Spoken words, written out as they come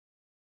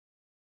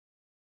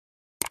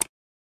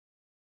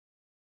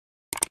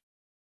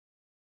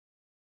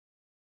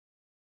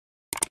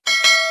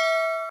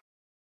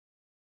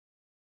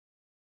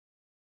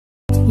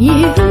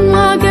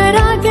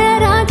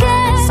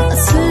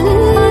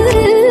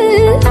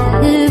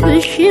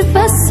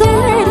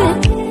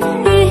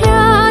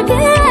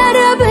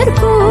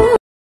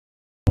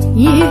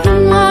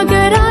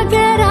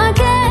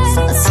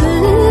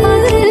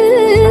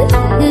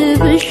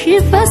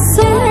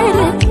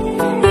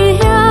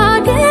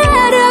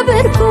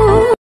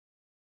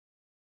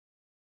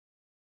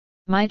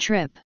My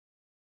trip.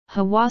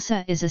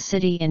 Hawassa is a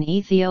city in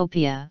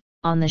Ethiopia,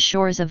 on the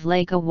shores of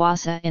Lake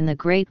Awassa in the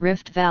Great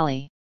Rift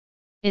Valley.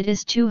 It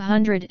is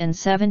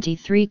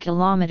 273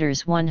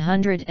 kilometers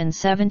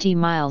 170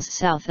 miles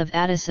south of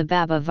Addis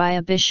Ababa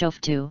via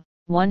Bishoftu,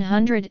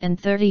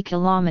 130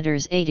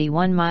 kilometers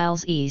 81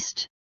 miles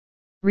east.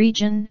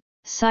 Region,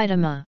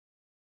 Sidama.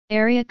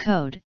 Area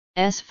code,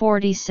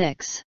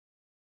 S46.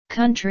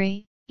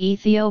 Country,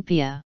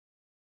 Ethiopia.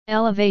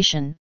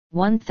 Elevation,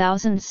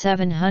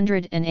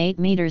 1,708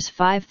 meters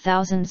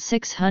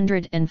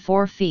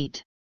 5,604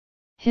 feet.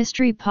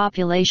 History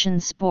Population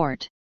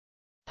Sport.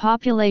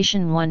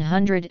 Population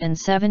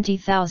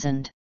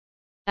 170,000.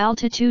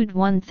 Altitude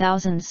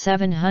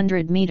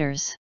 1,700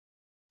 meters.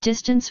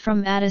 Distance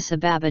from Addis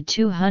Ababa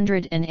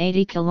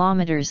 280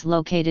 kilometers.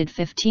 Located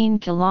 15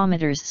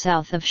 kilometers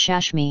south of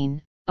Shashemene,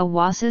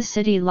 Hawassa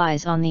city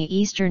lies on the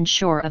eastern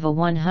shore of a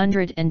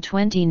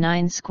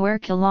 129 square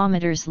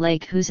kilometers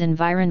lake whose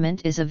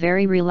environment is a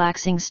very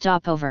relaxing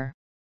stopover.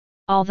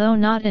 Although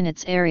not in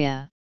its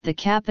area, the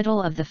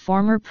capital of the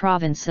former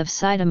province of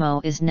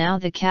Sidamo is now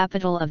the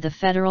capital of the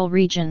federal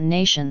region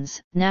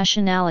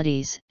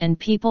Nationalities and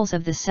Peoples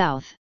of the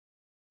South.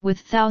 With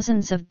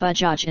thousands of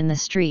Bajaj in the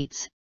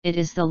streets, it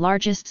is the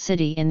largest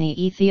city in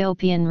the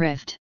Ethiopian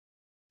Rift.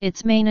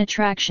 Its main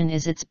attraction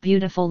is its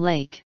beautiful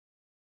lake.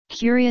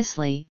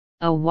 Curiously,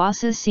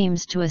 Hawassa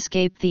seems to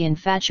escape the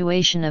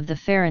infatuation of the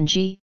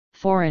farenji,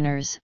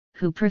 foreigners,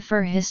 who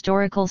prefer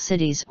historical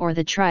cities or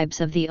the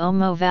tribes of the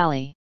Omo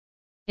Valley.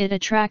 It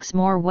attracts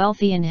more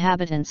wealthy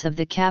inhabitants of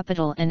the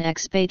capital and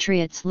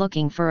expatriates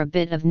looking for a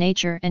bit of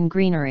nature and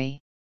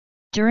greenery.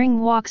 During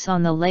walks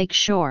on the lake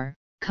shore,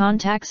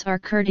 contacts are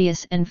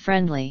courteous and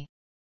friendly.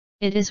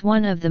 It is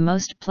one of the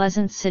most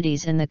pleasant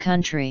cities in the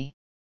country.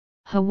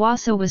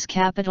 Hawassa was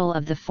capital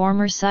of the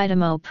former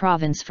Sidamo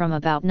province from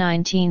about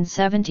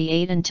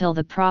 1978 until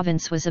the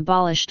province was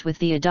abolished with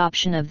the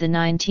adoption of the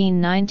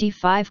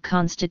 1995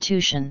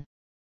 constitution.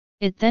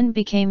 It then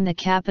became the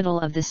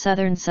capital of the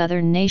Southern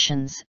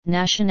Nations,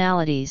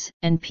 Nationalities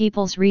and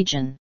Peoples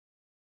region.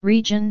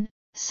 Region,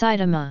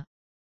 Sidama.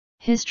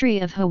 History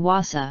of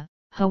Hawassa,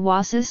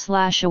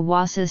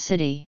 Hawassa/Hawassa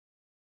city.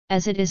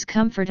 As it is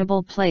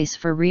comfortable place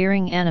for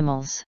rearing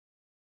animals.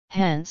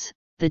 Hence,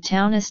 the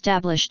town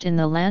established in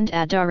the land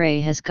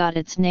Adare has got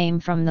its name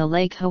from the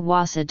lake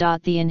Hawassa.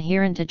 The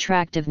inherent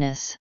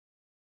attractiveness.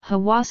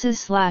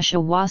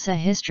 Hawassa/Hawassa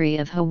history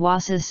of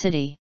Hawassa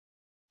city.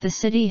 The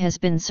city has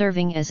been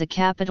serving as a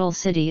capital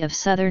city of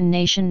Southern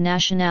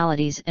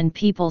Nationalities and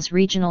Peoples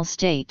regional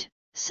state,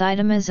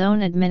 Sidama's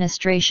own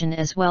administration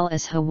as well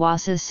as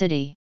Hawassa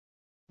city.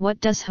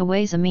 What does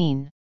Hawassa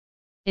mean?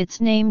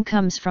 Its name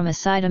comes from a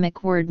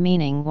Sidamic word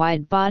meaning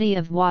wide body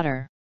of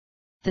water.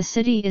 The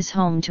city is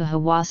home to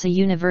Hawassa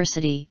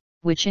University,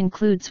 which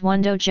includes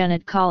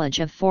Wondogenet College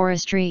of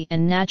Forestry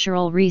and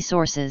Natural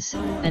Resources,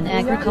 an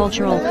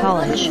agricultural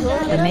college,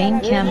 the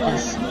main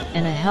campus,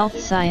 and a health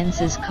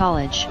sciences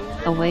college,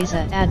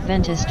 Awassa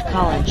Adventist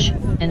College,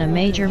 and a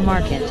major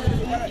market.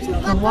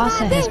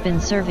 Hawassa has been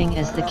serving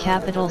as the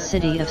capital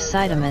city of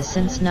Sidama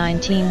since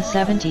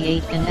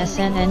 1978 and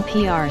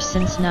SNNPR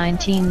since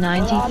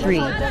 1993.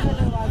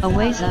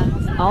 Hawassa,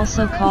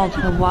 also called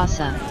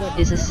Hawassa,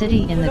 is a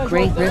city in the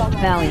Great Rift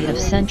Valley of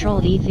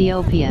central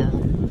Ethiopia.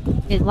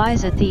 It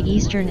lies at the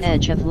eastern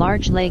edge of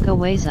large Lake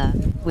Awassa,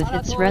 with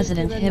its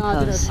resident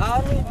hippos.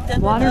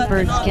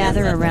 Waterbirds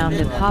gather around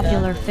a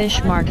popular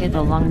fish market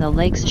along the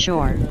lake's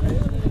shore.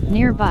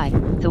 Nearby,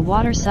 the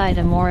waterside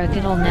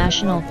Amorogadal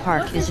National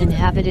Park is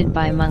inhabited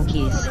by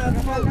monkeys.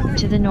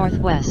 To the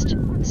northwest,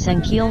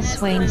 Senkil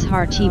Swain's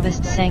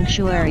Hartibest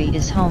Sanctuary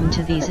is home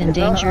to these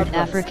endangered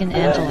African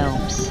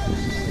antelopes.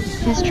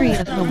 History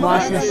of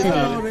Hawassa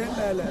City.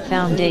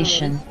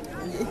 Foundation.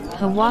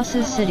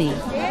 Hawassa City,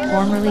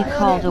 formerly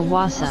called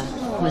Hawassa,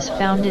 was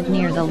founded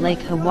near the Lake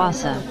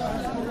Hawassa.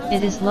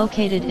 It is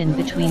located in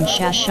between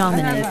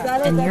Shashemene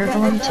and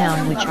Yergalam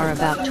town, which are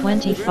about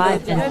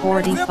 25 and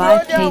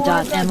 45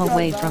 km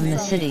away from the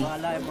city.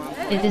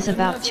 It is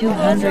about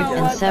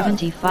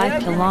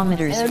 275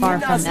 kilometers far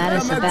from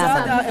Addis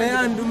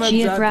Ababa.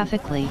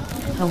 Geographically,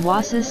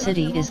 Hawassa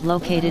city is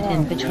located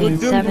in between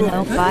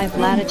 705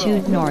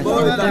 latitude north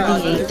and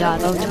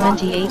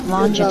 38.028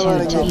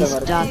 longitude to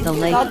east. The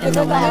lake and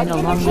the land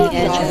along the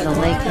edge of the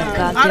lake have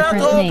got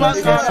different names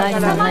in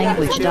Sidamo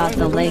language.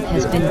 The lake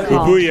has been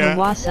called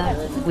Hawassa,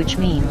 which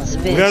means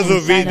fish in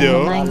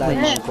Sidamo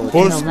language, and the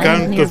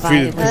land nearby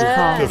it was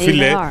called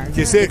Adar,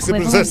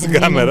 equivalent in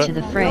meaning to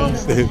the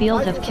phrase,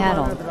 field of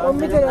cattle,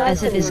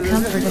 as it is a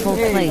comfortable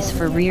place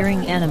for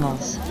rearing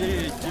animals.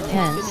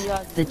 Hence,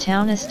 the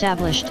town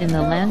established in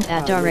the land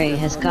Adare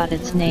has got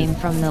its name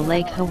from the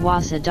Lake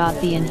Hawassa.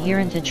 The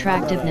inherent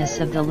attractiveness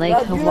of the Lake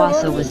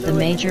Hawassa was the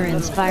major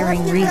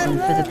inspiring reason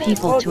for the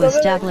people to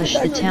establish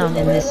the town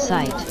in this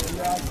site.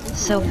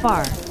 So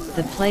far,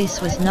 the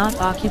place was not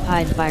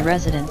occupied by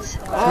residents,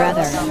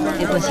 rather,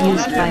 it was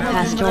used by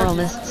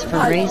pastoralists for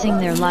raising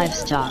their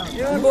livestock.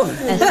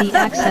 As the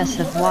access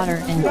of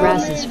water and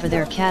grasses for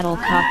their cattle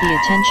caught the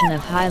attention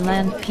of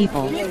highland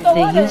people,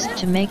 they used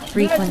to make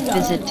frequent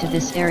visit to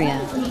this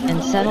area,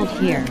 and settled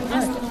here.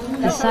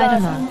 The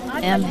Sidama,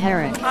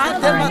 Amharic,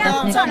 are an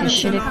ethnic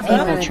Cushitic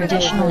people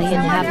traditionally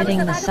inhabiting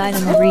the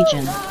Sidamo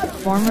region,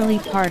 formerly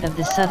part of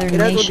the Southern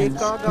Nations,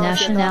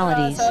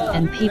 Nationalities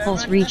and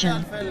Peoples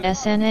region,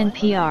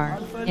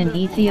 SNNPR, in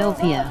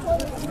Ethiopia.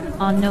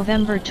 On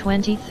November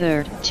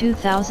 23,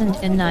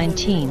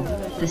 2019,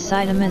 the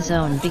Sidama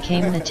zone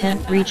became the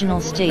 10th regional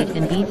state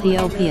in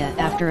Ethiopia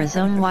after a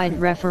zone-wide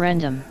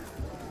referendum.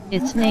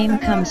 Its name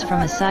comes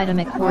from a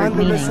Sidamic word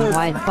meaning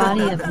wide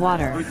body of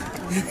water.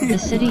 The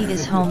city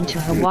is home to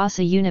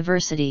Hawassa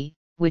University,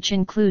 which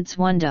includes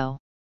Wundo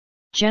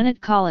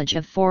Genet College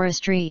of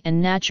Forestry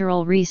and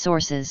Natural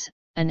Resources,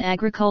 an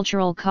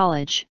agricultural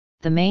college,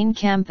 the main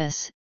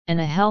campus, and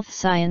a health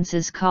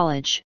sciences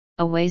college,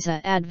 Awassa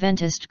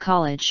Adventist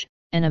College,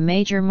 and a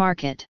major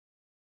market.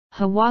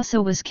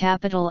 Hawassa was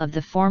capital of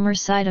the former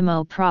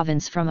Sidamo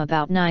province from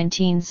about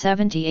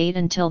 1978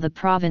 until the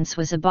province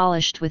was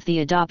abolished with the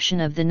adoption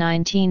of the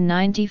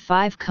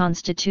 1995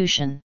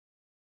 constitution.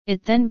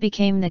 It then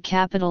became the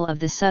capital of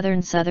the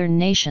Southern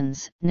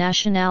Nations,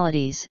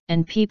 Nationalities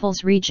and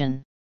Peoples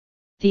region.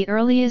 The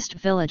earliest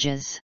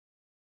villages.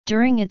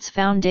 During its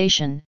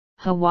foundation,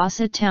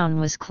 Hawassa town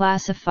was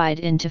classified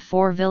into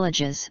 4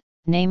 villages,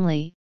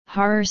 namely,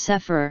 Harar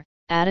Sefer,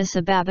 Addis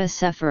Ababa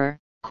Sefer,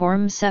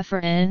 Korum Sefer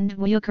and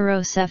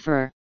Wukuro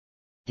Sefer.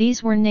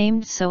 These were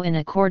named so in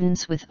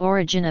accordance with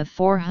origin of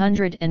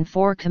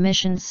 404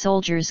 commissioned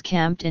soldiers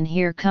camped in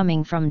here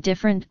coming from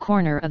different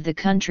corner of the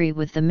country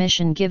with the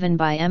mission given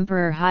by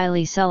Emperor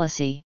Haile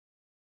Selassie.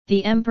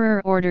 The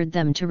emperor ordered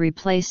them to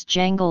replace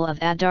Jangle of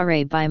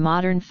Adare by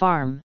modern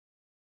farm.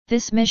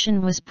 This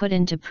mission was put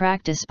into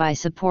practice by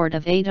support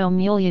of Ado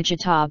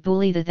Mulyajata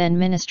Buli, the then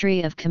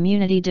Ministry of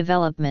Community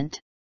Development.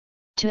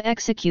 To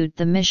execute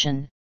the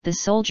mission, the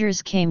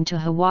soldiers came to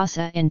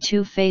Hawassa in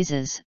 2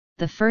 phases.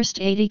 The first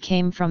 80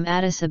 came from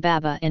Addis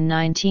Ababa in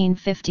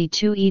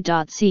 1952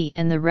 EC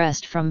and the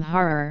rest from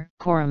Harar,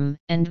 Korum,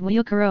 and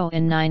Wukuro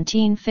in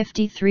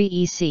 1953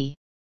 EC.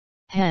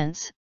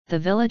 Hence, the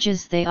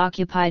villages they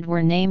occupied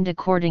were named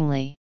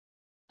accordingly.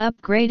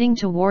 Upgrading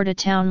to Warda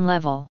town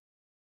level.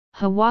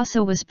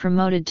 Hawassa was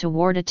promoted to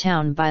Warda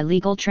town by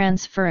legal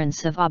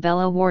transference of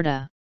Abela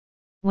Warda.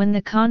 When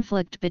the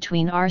conflict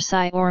between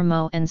Arsai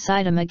Oromo and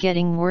Sidama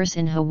getting worse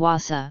in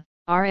Hawassa,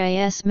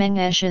 Ras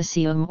Mengesha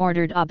Sium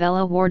ordered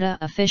Abela Warda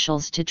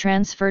officials to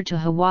transfer to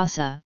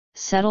Hawassa,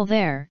 settle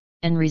there,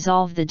 and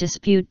resolve the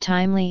dispute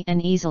timely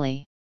and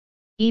easily.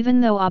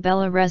 Even though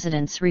Abela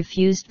residents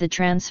refused the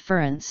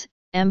transference,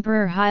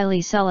 Emperor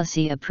Haile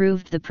Selassie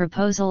approved the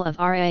proposal of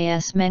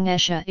Ras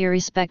Mengesha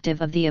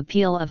irrespective of the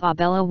appeal of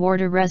Abela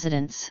Warda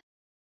residents.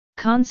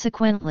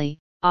 Consequently,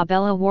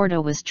 Abela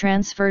Warda was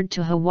transferred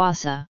to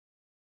Hawassa.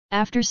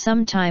 After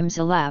some time's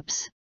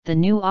elapse, the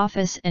new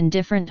office and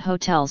different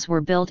hotels were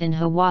built in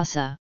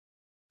Hawassa.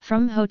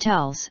 From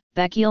hotels,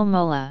 Bekil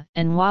Mola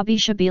and Wabi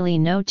Shabili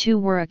No 2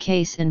 were a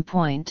case in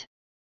point.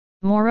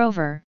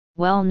 Moreover,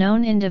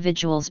 well-known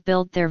individuals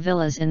built their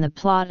villas in the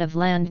plot of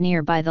land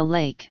nearby the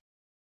lake.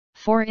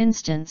 For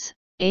instance,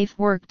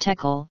 Afewerk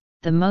Tekel,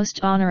 the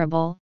most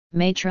honorable,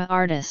 Matra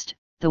artist,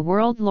 the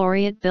world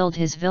laureate built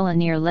his villa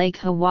near Lake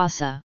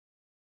Hawassa.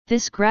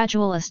 This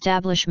gradual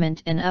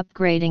establishment and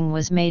upgrading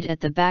was made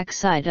at the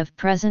backside of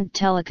present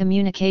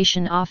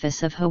telecommunication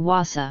office of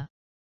Hawassa.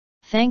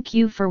 Thank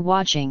you for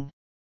watching.